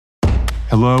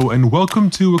Hello and welcome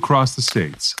to Across the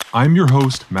States. I'm your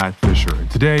host, Matt Fisher,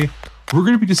 and today we're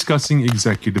going to be discussing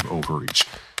executive overreach.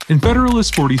 In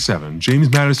Federalist 47, James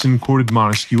Madison quoted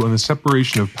Montesquieu on the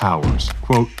separation of powers.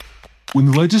 Quote, "When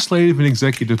the legislative and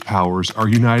executive powers are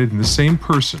united in the same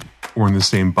person or in the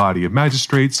same body of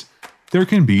magistrates, there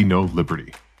can be no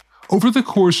liberty." Over the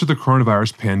course of the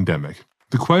coronavirus pandemic,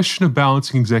 the question of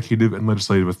balancing executive and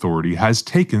legislative authority has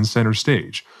taken center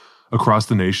stage. Across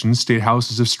the nation, state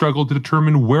houses have struggled to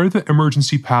determine where the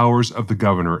emergency powers of the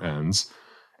governor ends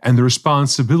and the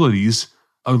responsibilities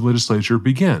of the legislature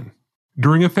begin.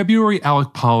 During a February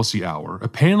ALEC Policy Hour, a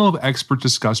panel of experts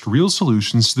discussed real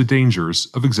solutions to the dangers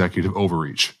of executive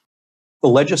overreach. The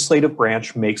legislative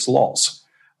branch makes laws,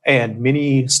 and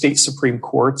many state Supreme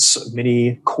Courts,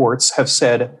 many courts have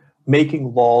said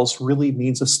making laws really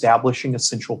means establishing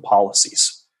essential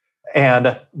policies,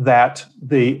 and that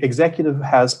the executive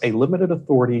has a limited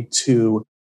authority to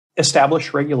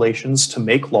establish regulations to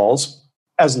make laws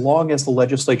as long as the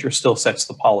legislature still sets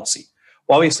the policy.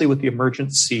 Well, obviously, with the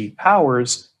emergency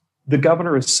powers, the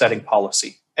governor is setting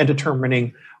policy and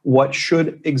determining what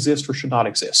should exist or should not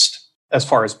exist as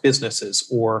far as businesses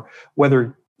or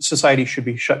whether society should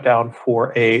be shut down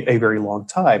for a very long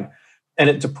time. And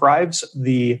it deprives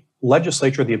the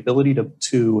legislature the ability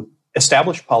to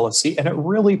establish policy, and it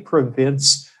really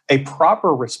prevents a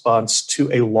proper response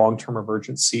to a long-term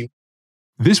emergency.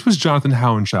 This was Jonathan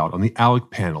Hauenschild on the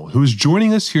ALEC panel, who is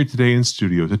joining us here today in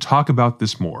studio to talk about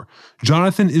this more.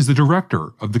 Jonathan is the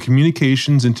director of the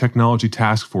Communications and Technology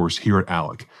Task Force here at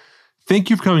ALEC. Thank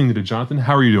you for coming today, Jonathan.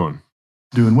 How are you doing?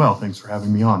 Doing well. Thanks for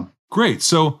having me on. Great.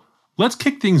 So let's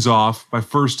kick things off by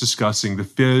first discussing the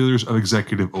failures of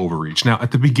executive overreach. Now,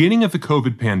 at the beginning of the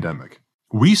COVID pandemic,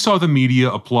 we saw the media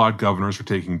applaud governors for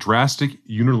taking drastic,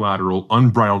 unilateral,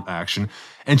 unbridled action.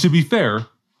 And to be fair,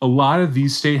 a lot of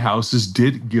these state houses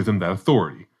did give them that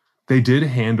authority. They did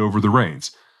hand over the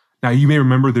reins. Now, you may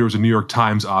remember there was a New York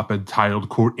Times op-ed titled,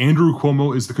 quote, "Andrew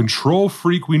Cuomo is the control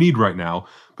freak we need right now,"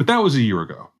 but that was a year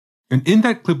ago. And in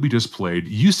that clip we just played,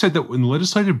 you said that when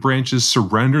legislative branches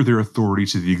surrender their authority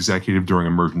to the executive during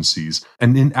emergencies,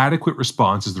 an inadequate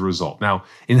response is the result. Now,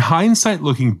 in hindsight,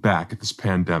 looking back at this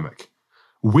pandemic,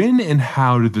 when and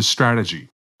how did the strategy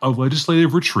of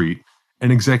legislative retreat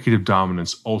and executive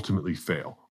dominance ultimately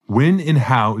fail? When and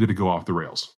how did it go off the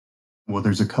rails? Well,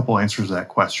 there's a couple answers to that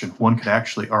question. One could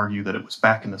actually argue that it was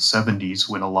back in the 70s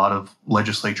when a lot of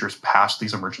legislatures passed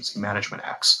these emergency management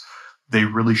acts. They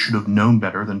really should have known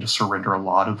better than to surrender a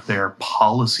lot of their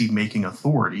policy-making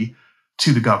authority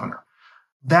to the governor.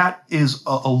 That is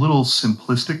a little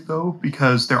simplistic, though,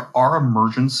 because there are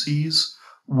emergencies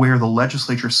where the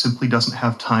legislature simply doesn't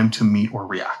have time to meet or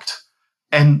react.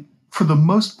 And for the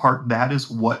most part, that is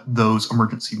what those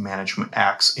emergency management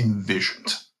acts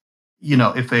envisioned. You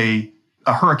know, if a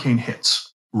hurricane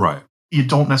hits, right, you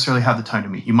don't necessarily have the time to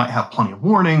meet. You might have plenty of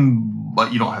warning,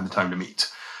 but you don't have the time to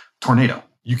meet. Tornado.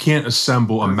 You can't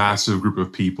assemble a massive group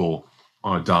of people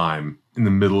on a dime in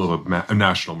the middle of a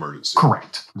national emergency.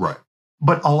 Correct. Right.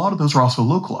 But a lot of those are also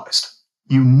localized.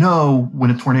 You know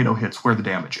when a tornado hits where the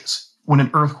damage is. When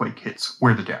an earthquake hits,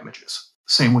 where the damage is.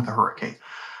 Same with a hurricane.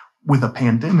 With a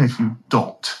pandemic, you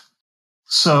don't.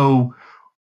 So,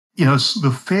 you know,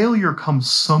 the failure comes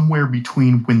somewhere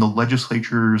between when the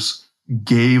legislatures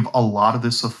gave a lot of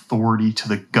this authority to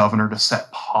the governor to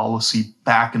set policy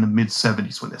back in the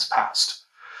mid-70s when this passed.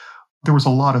 There was a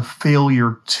lot of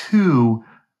failure, too,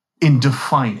 in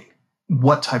defining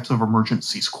what types of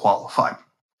emergencies qualify.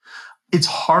 It's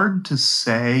hard to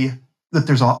say that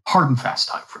there's a hard and fast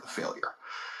time for the failure.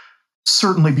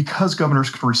 Certainly because governors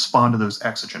can respond to those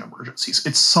exigent emergencies.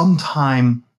 It's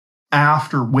sometime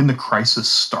after when the crisis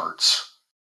starts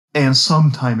and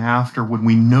sometime after when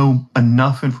we know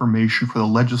enough information for the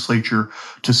legislature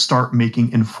to start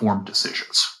making informed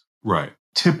decisions. Right.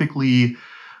 Typically,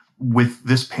 with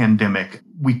this pandemic,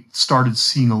 we started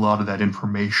seeing a lot of that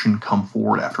information come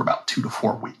forward after about 2 to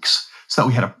 4 weeks. So that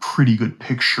we had a pretty good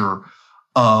picture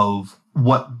of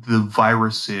what the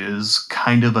virus is,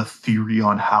 kind of a theory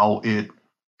on how it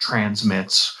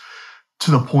transmits,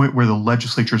 to the point where the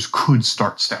legislatures could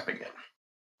start stepping in.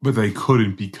 But they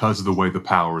couldn't because of the way the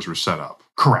powers were set up.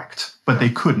 Correct. But they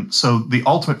couldn't. So the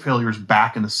ultimate failure is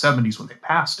back in the 70s when they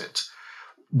passed it,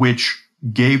 which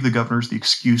gave the governors the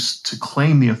excuse to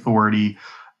claim the authority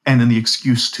and then the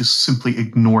excuse to simply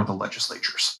ignore the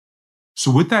legislatures.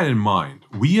 So with that in mind,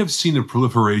 we have seen a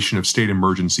proliferation of state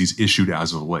emergencies issued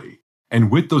as of late. And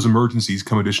with those emergencies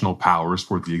come additional powers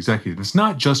for the executive. It's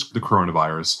not just the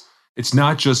coronavirus. It's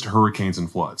not just hurricanes and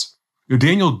floods.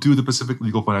 Daniel Dew, the Pacific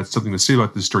Legal Fund, had something to say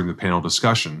about this during the panel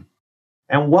discussion.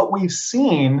 And what we've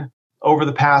seen over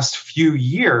the past few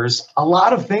years, a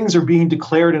lot of things are being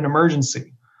declared an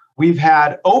emergency. We've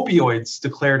had opioids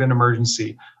declared an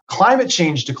emergency, climate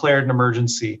change declared an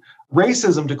emergency,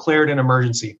 racism declared an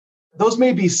emergency. Those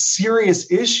may be serious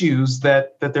issues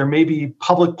that there may be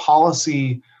public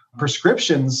policy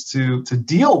prescriptions to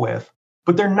deal with,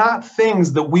 but they're not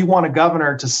things that we want a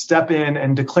governor to step in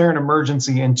and declare an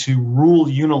emergency and to rule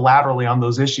unilaterally on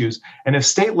those issues. And if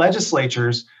state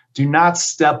legislatures do not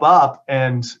step up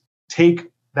and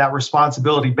take that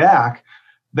responsibility back,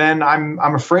 then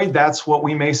I'm afraid that's what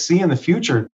we may see in the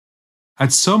future.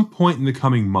 At some point in the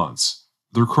coming months,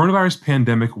 the coronavirus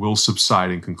pandemic will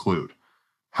subside and conclude.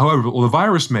 However, while the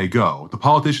virus may go, the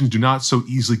politicians do not so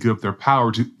easily give up their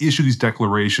power to issue these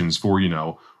declarations for,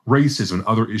 racism and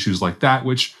other issues like that,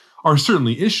 which are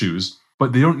certainly issues,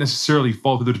 but they don't necessarily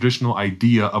fall to the traditional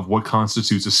idea of what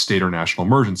constitutes a state or national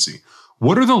emergency.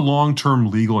 What are the long-term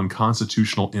legal and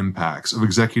constitutional impacts of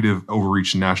executive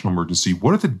overreach and national emergency?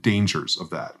 What are the dangers of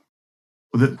that?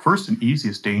 The first and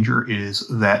easiest danger is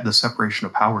that the separation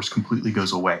of powers completely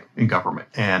goes away in government.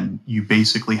 And you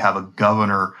basically have a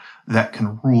governor that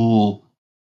can rule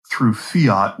through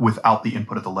fiat without the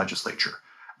input of the legislature.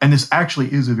 And this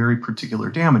actually is a very particular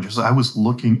damage. As I was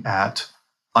looking at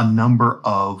a number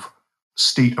of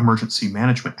state emergency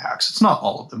management acts, it's not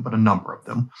all of them, but a number of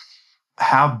them,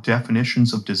 have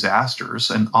definitions of disasters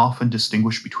and often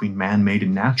distinguish between man-made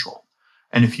and natural.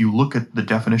 And if you look at the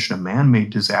definition of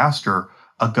man-made disaster,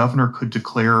 a governor could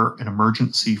declare an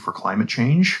emergency for climate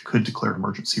change, could declare an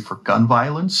emergency for gun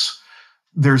violence.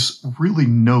 There's really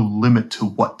no limit to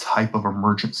what type of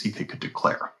emergency they could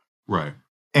declare. Right.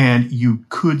 And you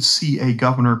could see a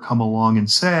governor come along and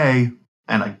say,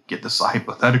 and I get this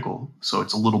hypothetical, so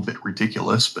it's a little bit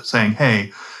ridiculous, but saying,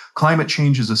 hey, climate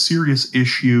change is a serious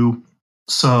issue.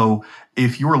 So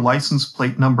if your license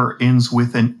plate number ends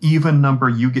with an even number,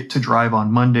 you get to drive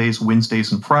on Mondays,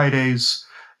 Wednesdays, and Fridays.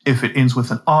 If it ends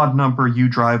with an odd number, you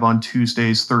drive on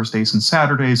Tuesdays, Thursdays, and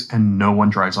Saturdays, and no one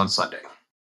drives on Sunday.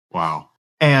 Wow.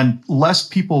 And lest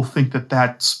people think that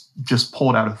that's just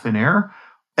pulled out of thin air,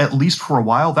 at least for a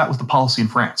while, that was the policy in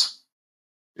France.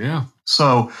 Yeah.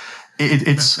 So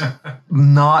it's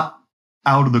not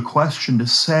out of the question to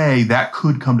say that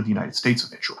could come to the United States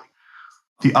eventually.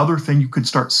 The other thing you could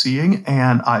start seeing,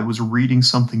 and I was reading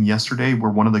something yesterday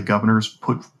where one of the governors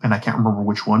put, and I can't remember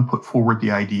which one, put forward the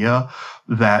idea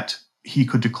that he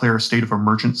could declare a state of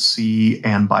emergency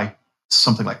and by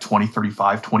something like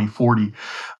 2035, 2040,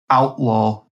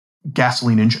 outlaw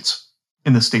gasoline engines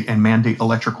in the state and mandate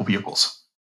electrical vehicles.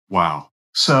 Wow.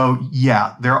 So,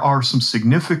 yeah, there are some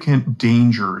significant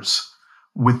dangers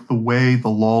with the way the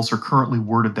laws are currently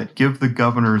worded that give the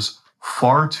governors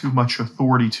far too much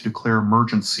authority to declare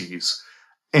emergencies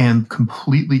and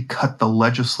completely cut the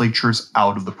legislatures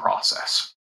out of the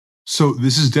process. So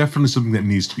this is definitely something that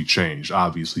needs to be changed,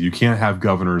 obviously. You can't have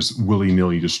governors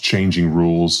willy-nilly just changing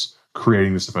rules,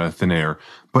 creating this stuff out of thin air.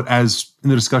 But as in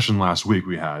the discussion last week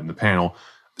we had in the panel,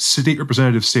 State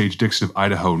Representative Sage Dixon of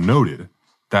Idaho noted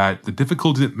that the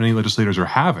difficulty that many legislators are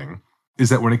having is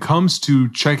that when it comes to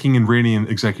checking and reining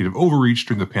executive overreach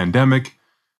during the pandemic,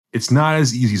 it's not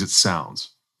as easy as it sounds.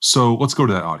 So let's go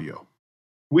to that audio.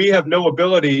 We have no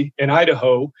ability in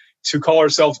Idaho to call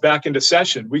ourselves back into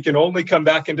session. We can only come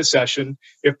back into session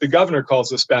if the governor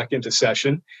calls us back into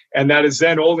session, and that is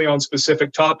then only on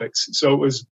specific topics. So it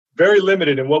was very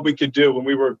limited in what we could do when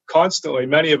we were constantly,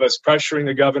 many of us, pressuring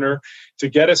the governor to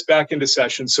get us back into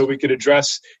session so we could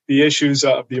address the issues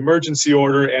of the emergency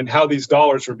order and how these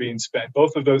dollars were being spent.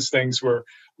 Both of those things were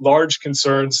large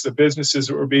concerns, the businesses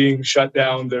that were being shut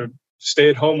down, the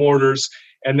stay-at-home orders,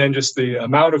 and then just the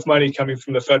amount of money coming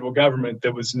from the federal government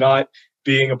that was not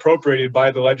being appropriated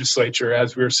by the legislature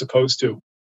as we were supposed to.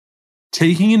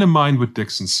 Taking into mind what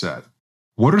Dixon said,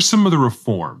 what are some of the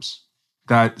reforms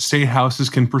that state houses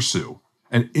can pursue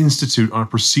and institute on a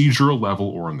procedural level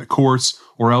or in the courts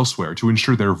or elsewhere to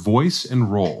ensure their voice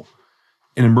and role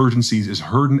in emergencies is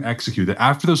heard and executed? That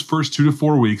after those first 2 to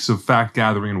 4 weeks of fact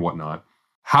gathering and whatnot,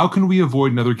 how can we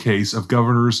avoid another case of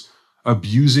governors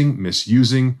abusing,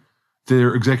 misusing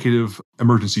their executive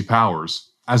emergency powers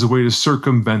as a way to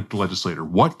circumvent the legislator?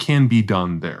 What can be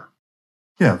done there?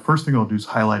 Yeah, first thing I'll do is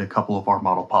highlight a couple of our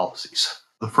model policies.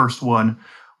 The first one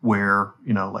where,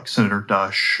 like Senator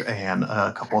Dush and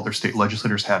a couple other state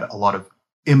legislators had a lot of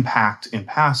impact in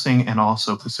passing, and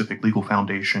also Pacific Legal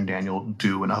Foundation, Daniel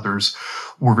Dew and others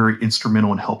were very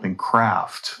instrumental in helping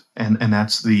craft, and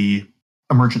that's the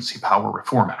Emergency Power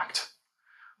Reform Act.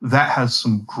 That has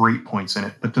some great points in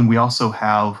it, but then we also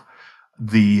have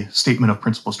the Statement of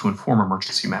Principles to Inform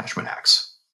Emergency Management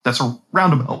Acts. That's a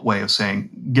roundabout way of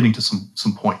saying, getting to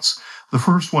some points. The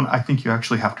first one, I think you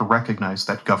actually have to recognize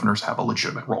that governors have a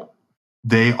legitimate role.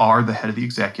 They are the head of the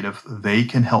executive. They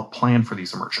can help plan for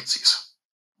these emergencies.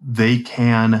 They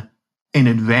can, in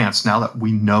advance, now that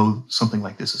we know something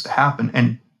like this is to happen,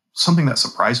 and something that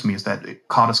surprised me is that it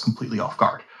caught us completely off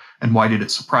guard. And why did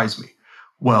it surprise me?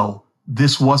 Well,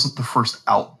 this wasn't the first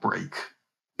outbreak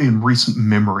in recent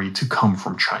memory to come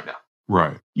from China.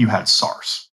 Right. You had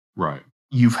SARS. Right.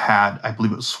 You've had, I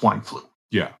believe it was swine flu.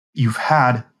 Yeah. You've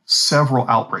had several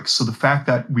outbreaks. So the fact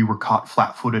that we were caught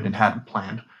flat-footed and hadn't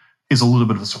planned is a little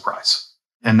bit of a surprise.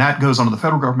 And that goes on to the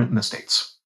federal government and the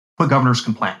states. But governors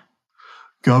can plan.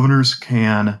 Governors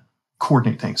can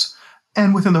coordinate things.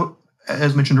 And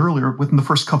as mentioned earlier, within the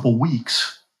first couple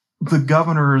weeks, the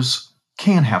governors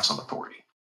can have some authority.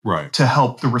 Right. To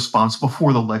help the response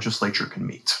before the legislature can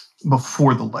meet,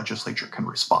 before the legislature can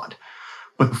respond.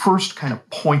 But the first kind of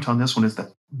point on this one is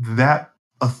that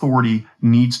authority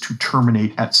needs to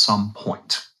terminate at some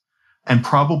point. And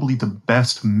probably the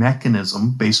best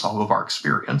mechanism, based off of our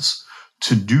experience,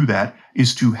 to do that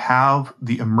is to have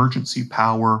the emergency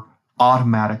power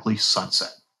automatically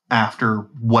sunset after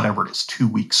whatever it is, 2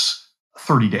 weeks,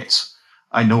 30 days.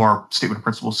 I know our statement of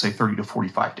principles say 30 to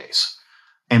 45 days.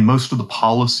 And most of the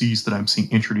policies that I'm seeing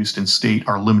introduced in state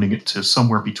are limiting it to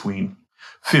somewhere between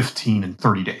 15 and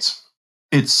 30 days.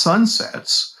 It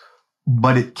sunsets,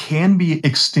 but it can be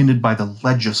extended by the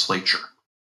legislature.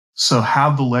 So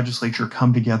have the legislature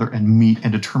come together and meet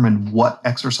and determine what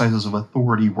exercises of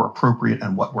authority were appropriate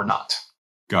and what were not.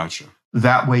 Gotcha.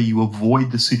 That way you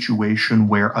avoid the situation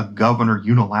where a governor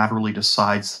unilaterally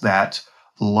decides that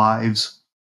lives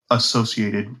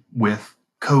associated with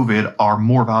COVID are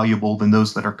more valuable than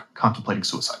those that are contemplating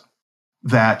suicide.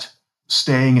 That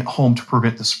staying at home to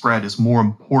prevent the spread is more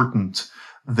important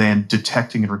than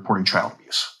detecting and reporting child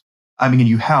abuse. I mean,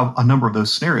 you have a number of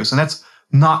those scenarios, and that's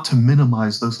not to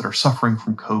minimize those that are suffering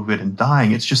from COVID and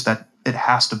dying. It's just that it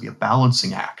has to be a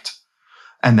balancing act.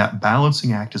 And that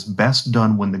balancing act is best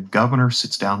done when the governor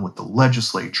sits down with the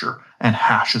legislature and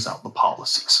hashes out the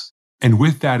policies. And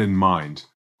with that in mind,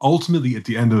 ultimately at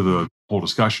the end of the whole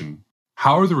discussion,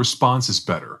 how are the responses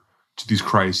better to these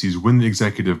crises when the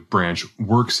executive branch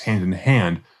works hand in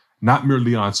hand, not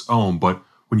merely on its own, but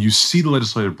when you see the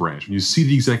legislative branch, when you see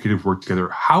the executive work together,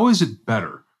 how is it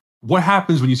better? What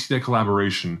happens when you see that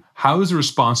collaboration? How is the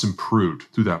response improved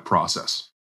through that process?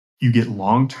 You get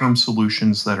long-term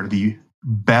solutions that are the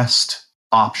best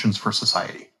options for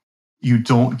society. You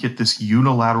don't get this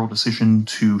unilateral decision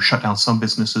to shut down some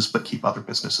businesses but keep other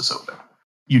businesses open.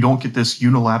 You don't get this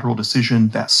unilateral decision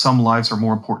that some lives are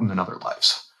more important than other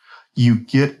lives. You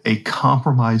get a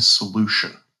compromise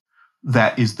solution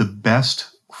that is the best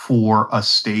for a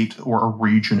state or a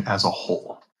region as a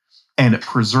whole. And it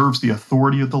preserves the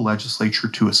authority of the legislature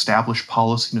to establish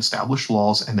policy and establish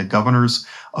laws, and the governor's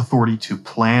authority to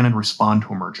plan and respond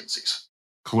to emergencies.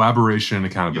 Collaboration and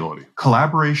accountability.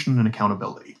 Collaboration and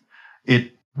accountability.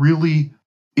 It really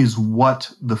is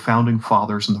what the founding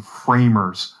fathers and the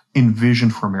framers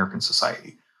envisioned for American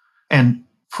society. And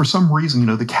for some reason,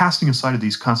 the casting aside of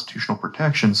these constitutional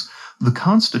protections, the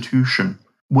Constitution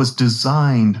was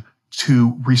designed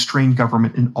to restrain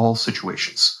government in all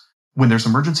situations, when there's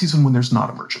emergencies and when there's not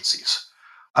emergencies.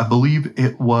 I believe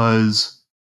it was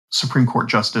Supreme Court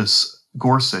Justice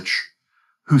Gorsuch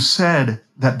who said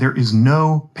that there is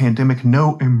no pandemic,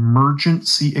 no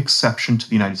emergency exception to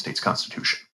the United States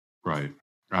Constitution. Right.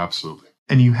 Absolutely.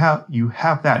 And you have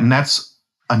that, and that's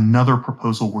another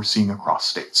proposal we're seeing across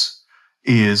states,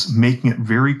 is making it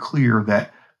very clear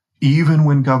that even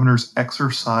when governors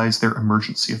exercise their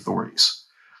emergency authorities,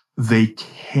 they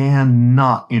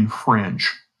cannot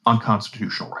infringe on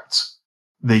constitutional rights.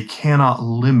 They cannot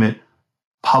limit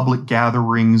public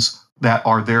gatherings that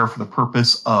are there for the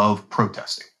purpose of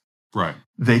protesting. Right.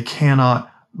 They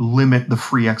cannot limit the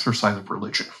free exercise of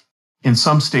religion. In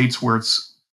some states where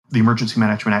the Emergency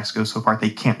Management Act goes so far, they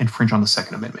can't infringe on the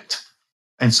Second Amendment.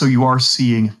 And so you are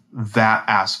seeing that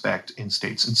aspect in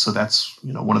states. And so that's,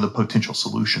 one of the potential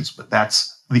solutions. But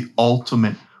that's the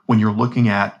ultimate, when you're looking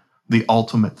at the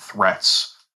ultimate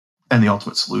threats and the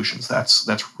ultimate solutions,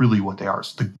 that's really what they are.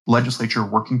 It's the legislature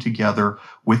working together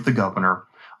with the governor,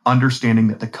 understanding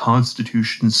that the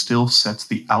Constitution still sets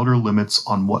the outer limits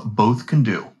on what both can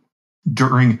do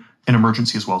during an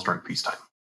emergency as well as during peacetime.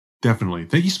 Definitely.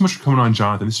 Thank you so much for coming on,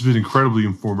 Jonathan. This has been incredibly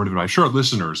informative, and I'm sure our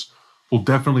listeners will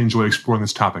definitely enjoy exploring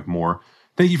this topic more.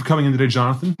 Thank you for coming in today,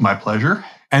 Jonathan. My pleasure.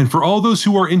 And for all those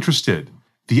who are interested,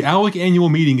 the ALEC annual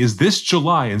meeting is this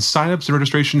July, and signups and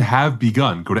registration have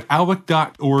begun. Go to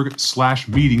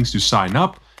alec.org/meetings to sign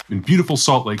up in beautiful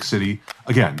Salt Lake City.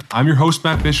 Again, I'm your host,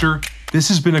 Matt Fisher. This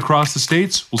has been Across the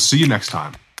States. We'll see you next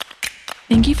time.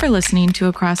 Thank you for listening to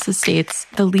Across the States,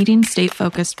 the leading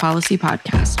state-focused policy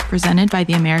podcast presented by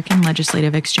the American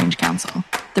Legislative Exchange Council,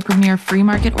 the premier free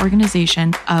market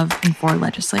organization of and for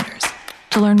legislators.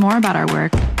 To learn more about our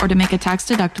work or to make a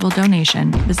tax-deductible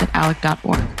donation, visit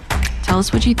ALEC.org. Tell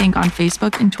us what you think on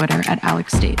Facebook and Twitter at ALEC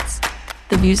States.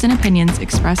 The views and opinions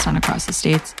expressed on Across the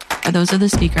States are those of the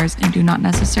speakers and do not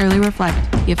necessarily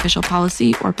reflect the official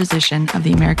policy or position of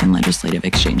the American Legislative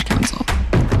Exchange Council.